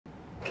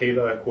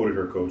Kayla quoted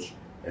her coach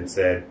and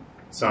said,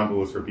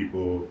 "Sambo is for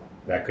people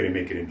that couldn't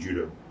make it in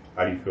judo."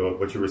 How do you feel?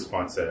 What's your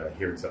response to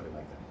hearing something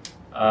like that?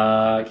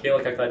 Кейла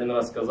как-то один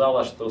раз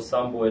сказала, что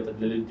самбо это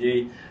для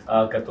людей,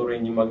 которые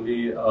не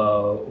могли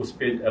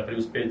преуспеть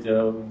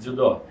в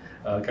дзюдо.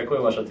 Какой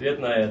ваш ответ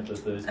на это?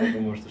 То есть, как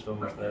вы можете, что вы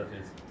можете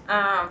ответить?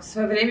 В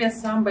свое время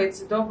самбо и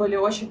дзюдо были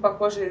очень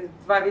похожи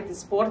два вида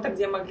спорта,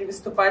 где могли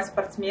выступать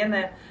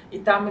спортсмены и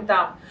там, и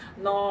там.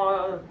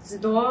 Но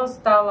дзюдо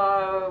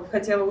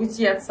хотело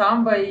уйти от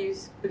самбо и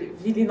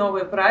ввели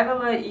новые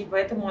правила, и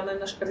поэтому оно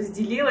немножко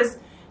разделилось.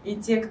 И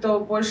те, кто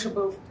больше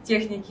был в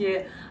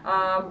технике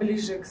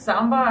ближе к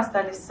самбо,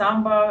 остались в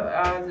самбо.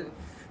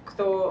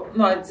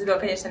 Дзюдо,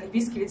 конечно,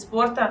 олимпийский вид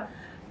спорта,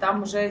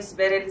 там уже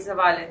себя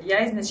реализовали.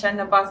 Я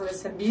изначально базовый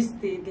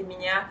самбист, и для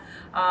меня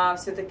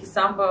все-таки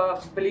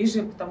самбо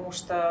ближе, потому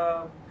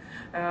что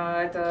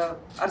это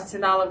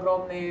арсенал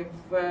огромный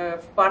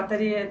в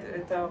партере,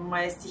 это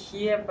моя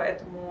стихия,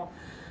 поэтому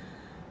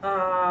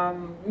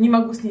не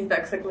могу с ней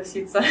так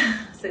согласиться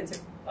с этим.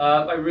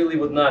 I really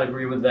would not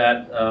agree with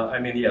that. I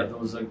mean, yeah,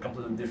 those are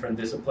completely different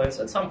disciplines.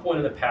 At some point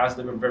in the past,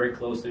 they were very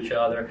close to each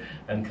other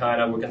and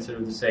kind of were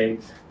considered the same.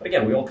 But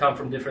again, we all come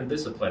from different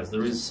disciplines.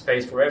 There is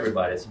space for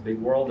everybody. It's a big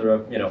world. There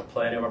are,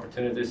 plenty of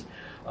opportunities.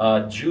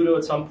 Judo,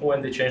 at some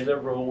point, they changed their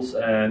rules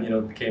and,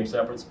 it became a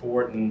separate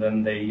sport, and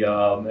then they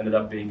ended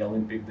up being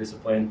Olympic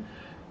discipline.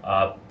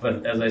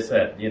 But as I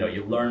said,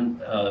 you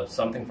learn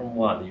something from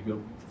one, you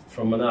go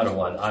from another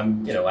one.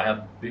 I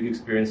have big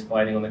experience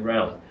fighting on the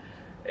ground.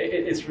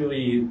 It's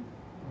really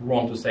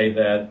wrong to say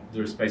that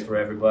there's space for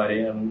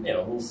everybody, and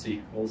we'll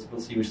see. We'll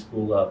see which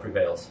school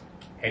prevails.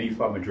 And you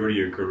fought majority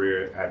of your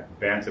career at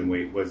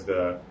bantamweight. Was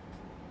the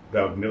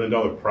 $1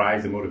 million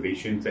prize the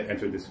motivation to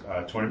enter this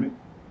tournament?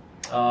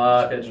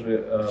 Опять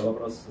же,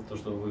 вопрос, то,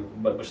 что вы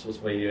большинство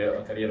своей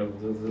карьеры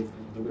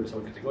в другой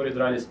весовой категории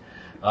дрались,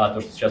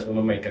 то, что сейчас в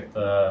ММА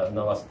как-то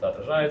на вас это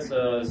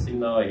отражается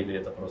сильно, или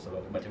это просто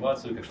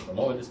мотивацию, как что-то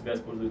новое для себя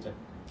используете?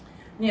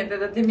 Нет,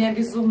 это для меня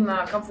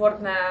безумно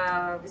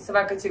комфортная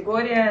весовая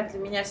категория. Для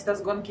меня всегда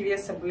сгонки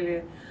веса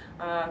были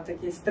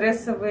такие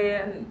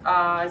стрессовые,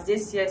 а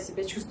здесь я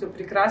себя чувствую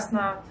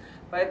прекрасно,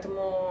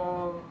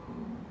 поэтому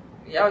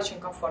я очень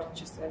комфортно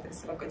чувствую этой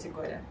весовой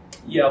категории.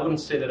 Yeah, I wouldn't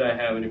say that I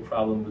have any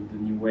problem with the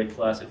new weight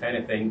class. If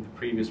anything, the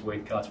previous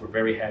weight cuts were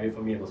very heavy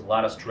for me. It was a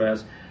lot of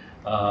stress,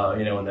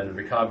 and then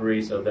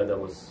recovery, so that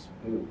was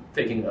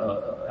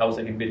I was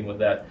taking beating with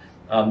that.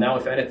 Now,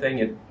 if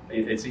anything,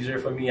 it's easier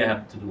for me. I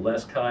have to do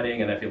less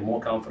cutting, and I feel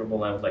more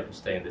comfortable. I would like to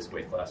stay in this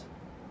weight class.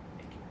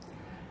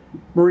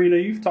 Marina,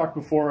 you've talked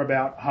before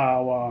about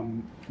how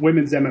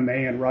women's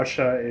MMA in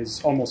Russia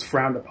is almost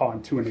frowned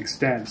upon to an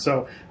extent.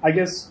 So I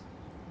guess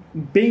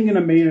being in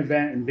a main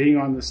event and being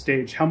on the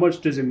stage, how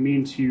much does it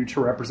mean to you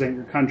to represent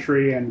your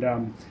country and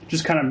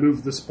just kind of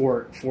move the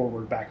sport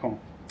forward back home?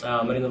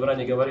 Марина, вы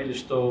ранее говорили,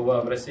 что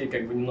в России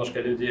как бы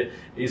немножко люди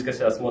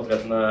искося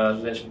смотрят на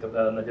женщин,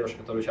 на девушек,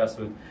 которые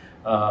участвуют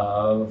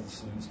в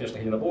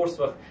смешанных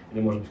единоборствах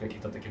или, может быть, в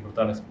каких-то таких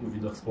брутальных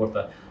видах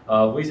спорта.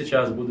 Вы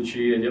сейчас,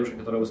 будучи девушкой,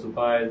 которая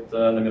выступает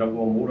на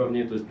мировом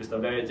уровне, то есть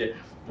представляете,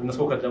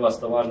 насколько для вас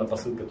это важно,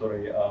 посыл,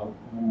 который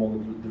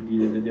могут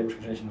другие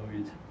девушки, женщины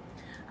увидеть?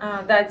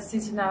 Да,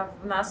 действительно,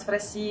 у нас в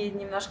России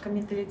немножко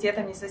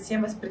менталитетом не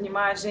совсем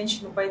воспринимают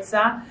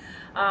женщину-бойца,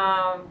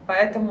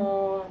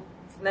 поэтому,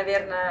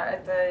 наверное,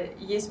 это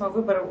и есть мой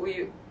выбор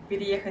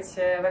переехать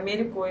в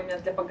Америку именно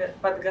для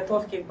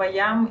подготовки к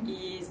боям,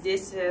 и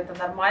здесь это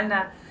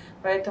нормально,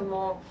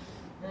 поэтому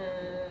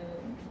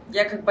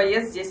я как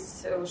боец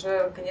здесь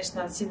уже,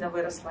 конечно, сильно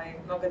выросла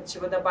и много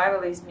чего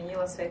добавила и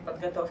изменила в своей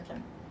подготовке.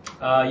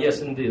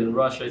 Yes, indeed. In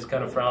Russia, it's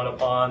kind of frowned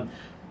upon.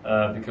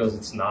 Because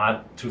it's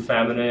not too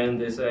feminine,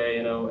 they say,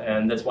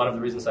 and that's one of the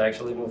reasons I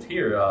actually moved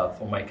here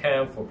for my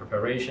camp, for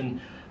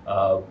preparation.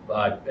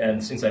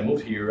 And since I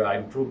moved here, I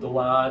improved a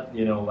lot.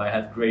 I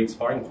had great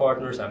sparring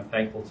partners. I'm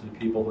thankful to the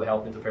people who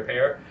helped me to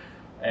prepare.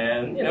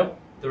 And,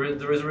 there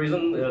is a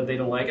reason they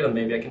don't like it, and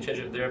maybe I can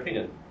change their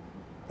opinion.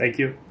 Thank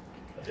you.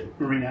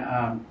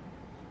 Marina,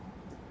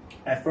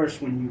 at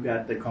first when you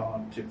got the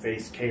call to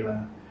face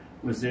Kayla,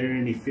 was there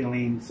any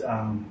feelings,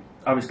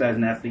 obviously as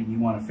an athlete you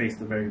want to face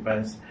the very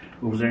best,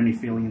 but was there any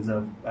feelings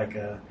of like,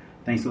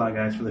 thanks a lot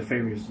guys for the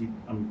favors,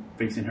 I'm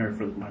facing her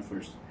for my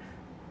first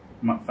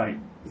fight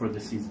for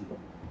this season?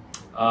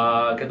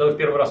 Когда вы в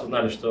первый раз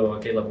узнали, что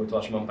Кейла будет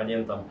вашим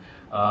оппонентом,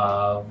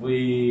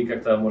 вы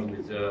как-то, может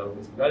быть,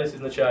 испугались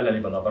изначально,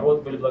 либо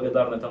наоборот были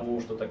благодарны тому,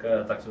 что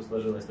так все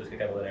сложилось, то есть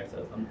какая была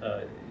реакция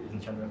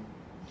изначально?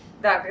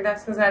 Да, когда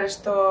сказали,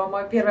 что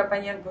мой первый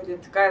оппонент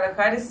будет Кайла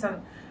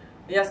Харрисон,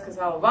 я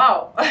сказала: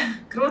 вау,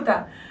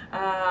 круто!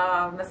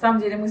 На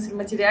самом деле мысль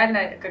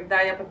материальная. Когда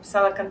я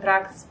подписала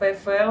контракт с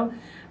PFL,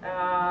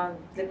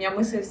 для меня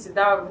мысль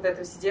всегда вот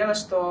это сидела,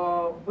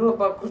 что было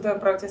бы крутое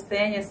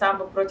противостояние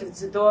самбо против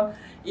дзюдо,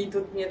 и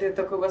тут мне дают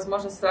такую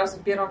возможность сразу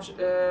в первом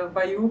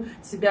бою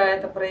себя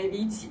это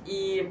проявить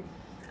и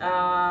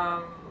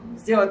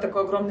сделать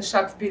такой огромный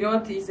шаг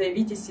вперед и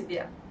заявить о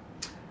себе.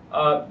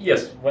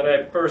 Yes, when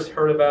I first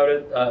heard about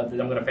it, that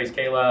I'm going to face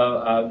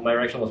Kayla, my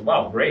reaction was,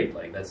 wow, great,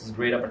 like this is a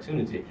great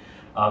opportunity.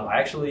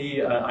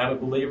 Actually, I'm a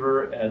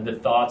believer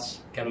that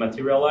thoughts can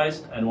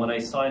materialize, and when I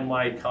signed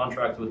my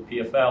contract with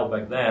PFL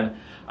back then,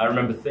 I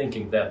remember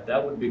thinking that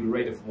that would be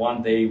great if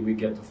one day we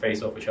get to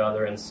face off each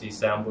other and see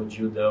sambo,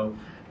 judo,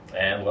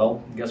 and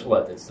well, guess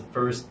what? It's the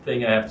first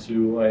thing I have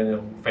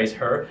to face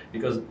her,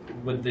 because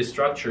with this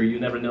structure, you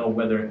never know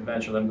whether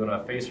eventually I'm going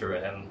to face her,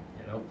 and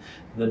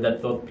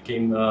that thought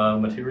became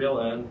material,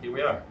 and here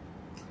we are.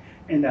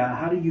 And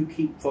how do you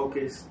keep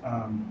focused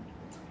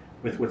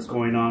with what's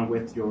going on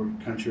with your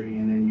country,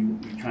 and then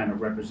you trying to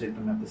represent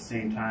them at the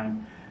same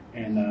time,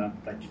 and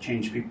like to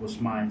change people's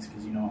minds,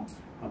 because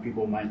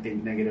people might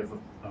think negative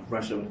of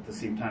Russia, but at the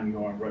same time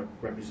you are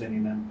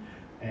representing them,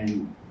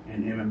 and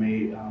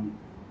MMA,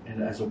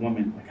 and as a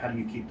woman, like how do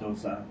you keep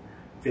those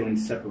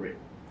feelings separate?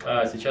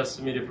 Сейчас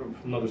в мире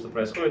много что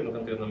происходит, но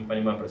конкретно мы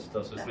понимаем про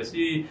ситуацию с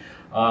Россией.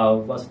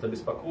 Вас это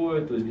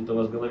беспокоит, то есть где-то у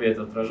вас в голове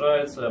это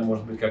отражается.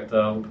 Может быть,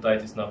 как-то вы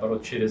пытаетесь,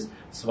 наоборот, через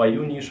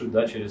свою нишу,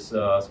 да, через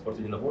спорт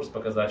единоборств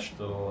показать,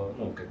 что,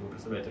 как бы вы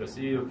представляете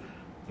Россию,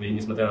 и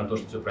несмотря на то,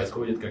 что все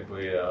происходит, как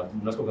бы,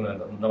 насколько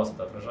на вас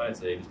это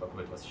отражается и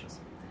беспокоит вас сейчас?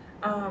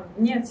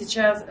 Нет,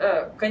 сейчас,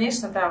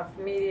 конечно, да,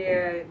 в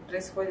мире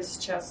происходит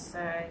сейчас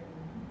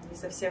не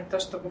совсем то,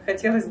 что бы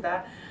хотелось,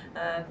 да,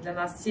 для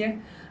нас всех.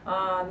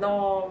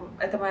 Но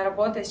это моя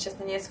работа, я сейчас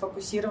на ней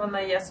сфокусирована,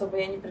 и особо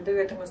я не придаю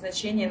этому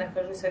значения, я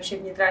нахожусь вообще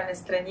в нейтральной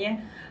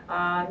стране.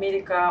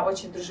 Америка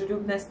очень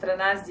дружелюбная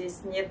страна,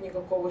 здесь нет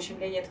никакого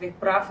ущемления твоих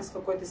прав из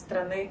какой-то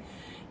страны,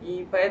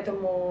 и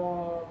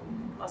поэтому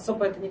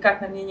особо это никак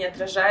на мне не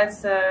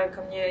отражается,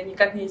 ко мне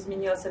никак не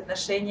изменилось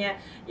отношение.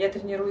 Я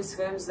тренируюсь в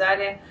своем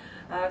зале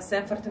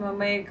Sanford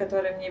MMA,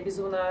 которые мне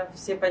безумно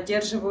все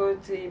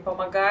поддерживают и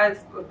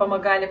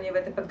помогали мне в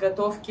этой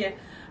подготовке.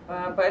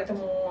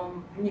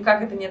 Поэтому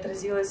никак это не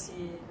отразилось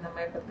и на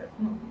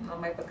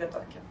моей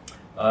подготовке.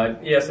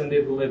 Yes,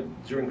 indeed, we live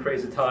during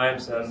crazy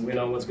times, and we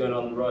know what's going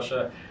on in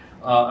Russia.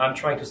 I'm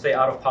trying to stay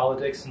out of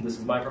politics, and this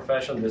is my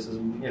profession. This is,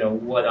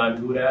 what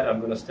I'm good at. I'm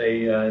going to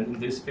stay in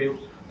this field.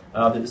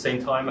 At the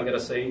same time, I gotta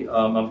say,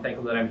 I'm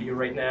thankful that I'm here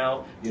right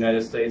now. The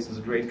United States is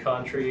a great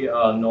country.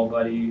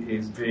 Nobody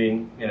is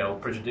being,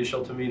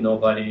 prejudicial to me.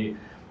 Nobody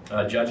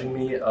judging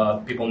me.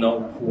 People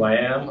know who I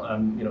am.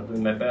 I'm,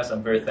 doing my best.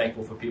 I'm very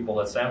thankful for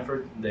people at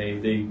Sanford.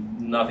 They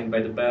nothing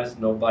but the best.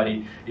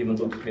 Nobody even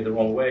looked at me the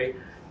wrong way.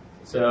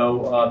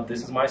 So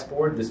this is my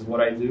sport. This is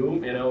what I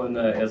do. And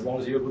as long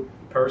as you're a good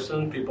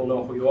person, people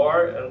know who you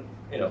are, and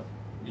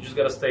you just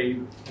gotta stay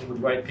with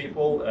the right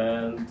people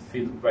and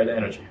feed the right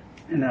energy.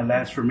 And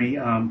last for me,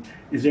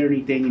 is there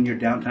anything in your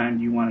downtime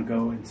you want to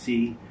go and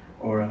see,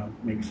 or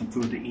maybe some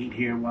food to eat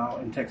here while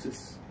in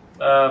Texas?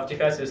 В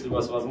Техасе, если у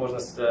вас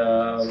возможность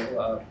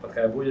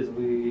такая будет,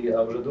 вы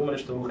уже думали,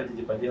 что вы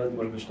хотите поделать,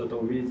 может быть, что-то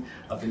увидеть,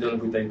 определенно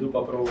какую-то еду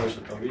попробовать,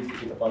 что-то увидеть,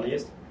 какие-то планы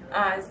есть?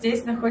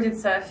 Здесь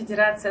находится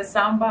Федерация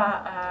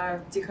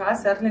самбо,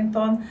 Техас,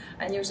 Arlington.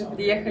 Они уже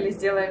приехали,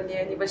 сделали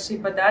мне небольшие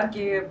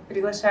подарки,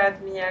 приглашают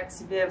меня к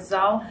себе в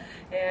зал.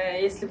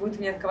 Если будет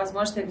у меня такая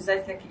возможность,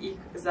 обязательно их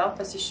зал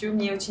посещу.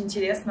 Мне очень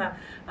интересно,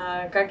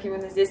 как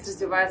именно здесь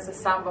развивается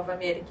самбо в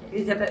Америке.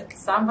 Ведь это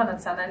самбо —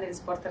 национальный вид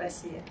спорта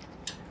России.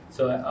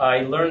 So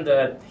I learned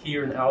that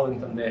here in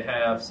Arlington they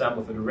have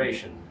Sambo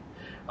Federation.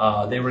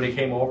 They already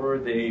came over,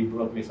 they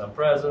brought me some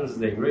presents,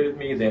 they greeted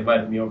me, they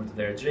invited me over to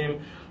their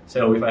gym.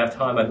 So if I have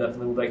time, I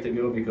definitely would like to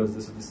go, because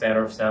this is the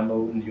center of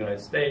Sambo in the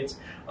United States.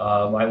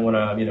 I want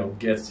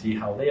to, see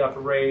how they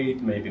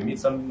operate, maybe meet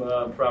some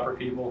proper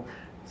people.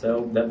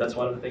 So that's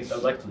one of the things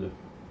I'd like to do.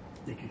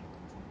 Thank you.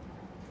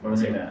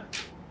 Marina,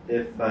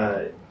 if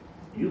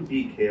you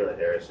beat Kayla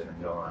Harrison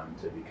and go on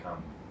to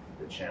become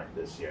the champ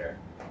this year,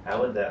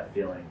 how would that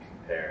feeling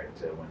compare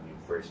to when you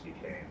first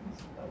became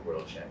a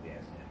world champion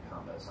in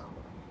combat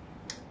sambo?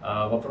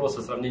 Вопрос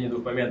о сравнении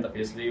двух моментов.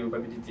 Если вы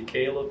победите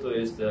Кейлу, то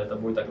есть это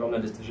будет огромное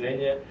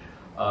достижение.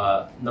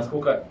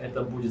 Насколько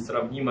это будет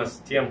сравнимо с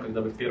тем,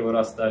 когда вы в первый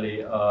раз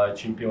стали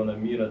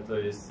чемпионом мира? То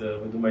есть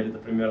вы думаете, это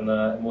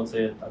примерно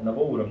эмоции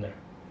одного уровня?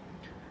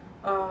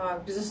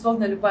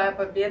 Безусловно, любая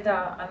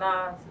победа,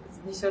 она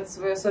несет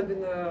свою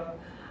особенную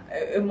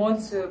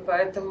эмоцию,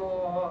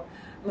 поэтому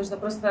нужно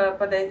просто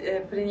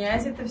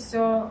принять это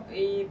все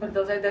и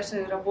продолжать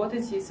дальше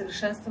работать и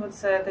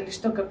совершенствоваться. Это лишь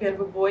только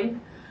первый бой.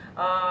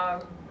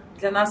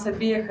 Для нас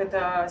обеих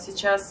это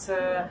сейчас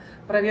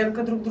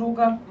проверка друг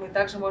друга. Мы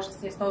также можем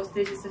с ней снова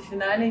встретиться в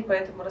финале, и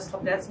поэтому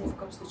расслабляться ни в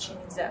коем случае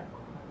нельзя.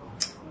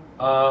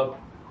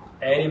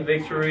 Any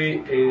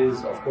victory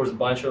is, of course, a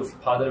bunch of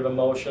positive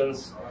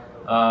emotions.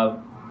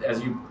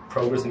 As you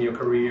progress in your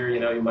career,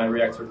 you might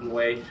react a certain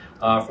way.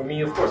 For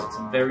me, of course, it's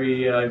a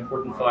very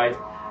important fight.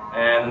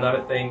 And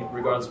another thing,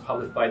 regardless of how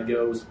the fight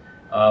goes,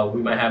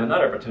 we might have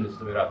another opportunity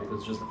to meet up, because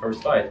it's just the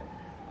first fight.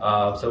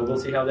 So we'll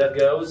see how that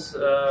goes.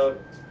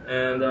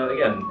 And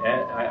again,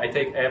 I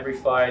take every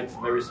fight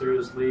very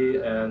seriously,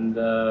 and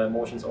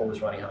emotions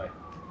always running high.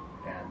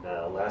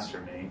 And last for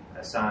me,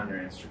 I saw on your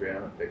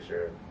Instagram a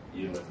picture of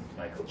you and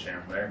Michael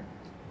Chandler.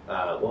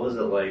 What was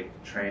it like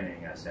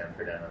training at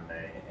Sanford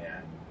MMA,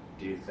 and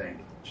do you think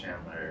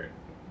Chandler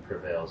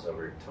prevails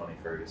over Tony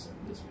Ferguson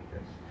this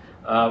weekend?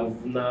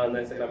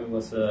 На Инстаграме у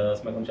вас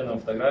с Майклом Чендлером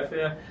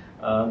фотография.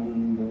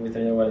 Вы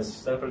тренировались в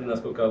Стэнфорде,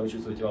 насколько вы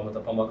чувствуете, вам это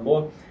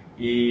помогло?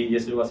 И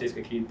если у вас есть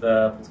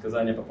какие-то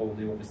предсказания по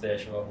поводу его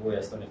предстоящего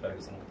боя с Тони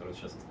Фергюсоном, который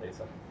сейчас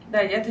состоится?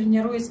 Да, я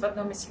тренируюсь в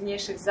одном из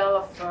сильнейших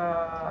залов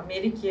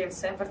Америки, в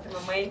Sanford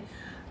MMA.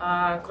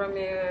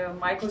 Кроме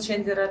Майкла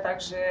Чендлера,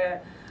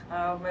 также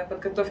в моей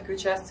подготовке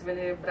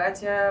участвовали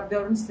братья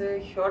Бернсы,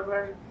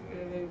 Херберт,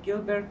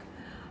 Гилберг.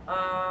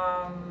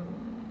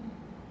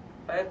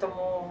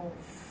 Поэтому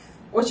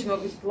очень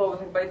много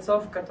титулованных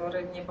бойцов,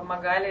 которые мне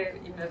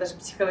помогали, именно даже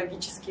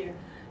психологически.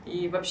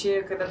 И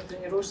вообще, когда ты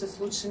тренируешься с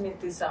лучшими,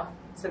 ты сам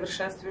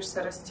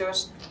совершенствуешься,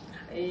 растешь.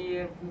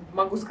 И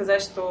могу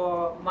сказать,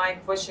 что Майк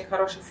в очень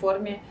хорошей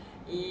форме.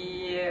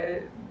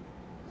 И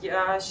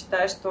я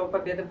считаю, что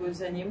победа будет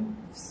за ним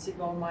 7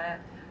 мая.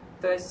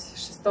 То есть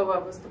 6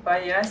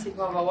 выступаю я, 7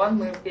 он.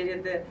 Мы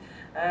перед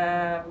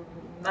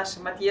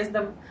нашим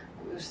отъездом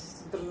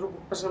друг другу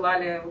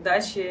пожелали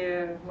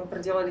удачи. Мы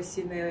проделали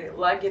сильный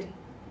лагерь,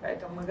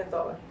 поэтому мы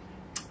готовы.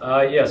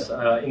 Yes,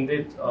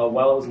 indeed.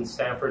 While I was in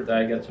Stanford,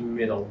 I got to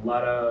meet a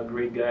lot of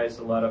great guys,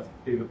 a lot of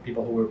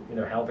people who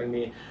were, helping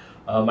me.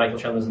 Michael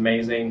Chandler is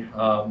amazing.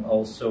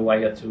 Also, I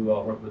got to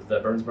work with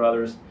the Burns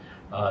brothers.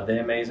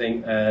 They're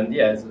amazing, and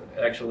yeah, it's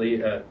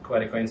actually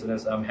quite a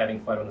coincidence. I'm having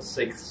a fight on the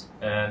 6th,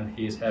 and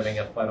he's having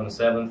a fight on the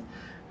 7th,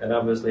 and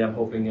obviously, I'm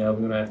hoping we're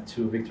going to have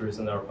 2 victories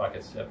in our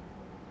pockets. Yeah.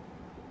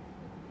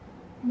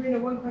 Marina,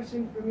 one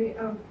question for me.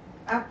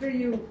 After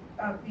you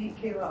beat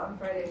Kayla on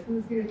Friday,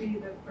 who's going to be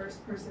the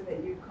first person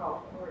that you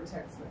call or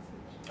text message?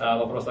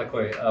 Вопрос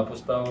такой.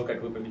 После того,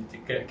 как вы победите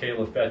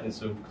Кейлу в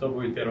пятницу, кто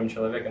будет первым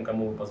человеком,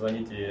 кому вы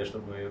позвоните,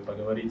 чтобы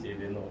поговорить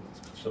или,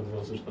 чтобы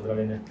услышать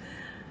поздравления?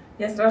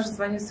 Я сразу же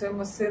звоню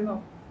своему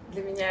сыну.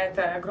 Для меня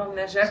это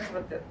огромная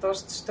жертва. То,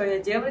 что я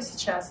делаю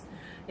сейчас,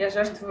 я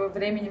жертвую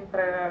временем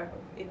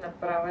именно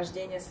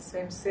провождения со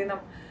своим сыном.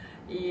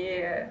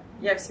 И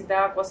я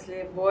всегда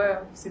после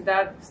боя,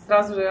 всегда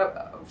сразу же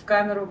в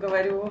камеру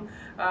говорю,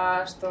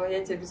 что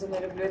я тебя безумно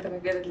люблю, это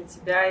победа для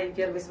тебя, и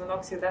первый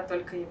звонок всегда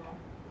только ему.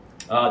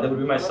 That would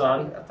be my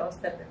son.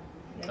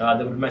 That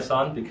would be my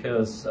son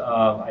because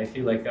I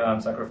feel like I'm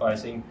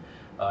sacrificing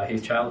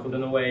his childhood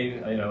in a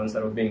way,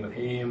 instead of being with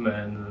him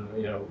and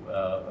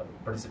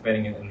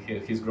participating in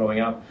his growing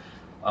up.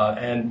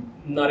 And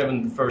not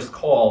even the first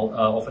call.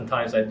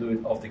 Oftentimes I do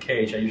it off the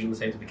cage. I usually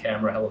say to the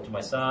camera, "Hello" to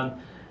my son.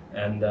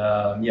 And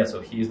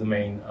so he's the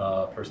main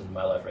person in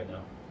my life right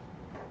now.